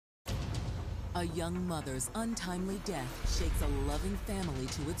A young mother's untimely death shakes a loving family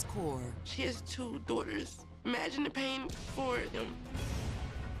to its core. She has 2 daughters. Imagine the pain for them.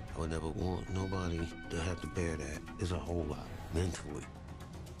 I would never want nobody to have to bear that. It's a whole lot, mentally.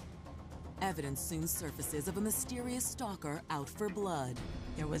 Evidence soon surfaces of a mysterious stalker out for blood.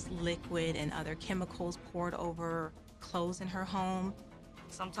 There was liquid and other chemicals poured over clothes in her home.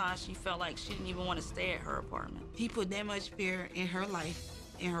 Sometimes she felt like she didn't even want to stay at her apartment. He put that much fear in her life,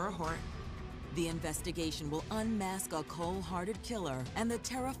 in her heart. The investigation will unmask a cold-hearted killer and the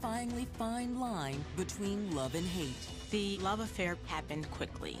terrifyingly fine line between love and hate. The love affair happened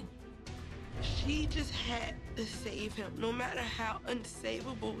quickly. She just had to save him, no matter how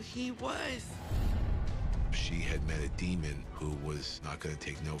unsavable he was. She had met a demon who was not going to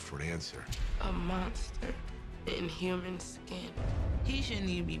take no for an answer. A monster in human skin. He shouldn't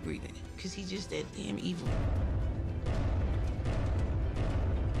even be breathing, because he's just that damn evil.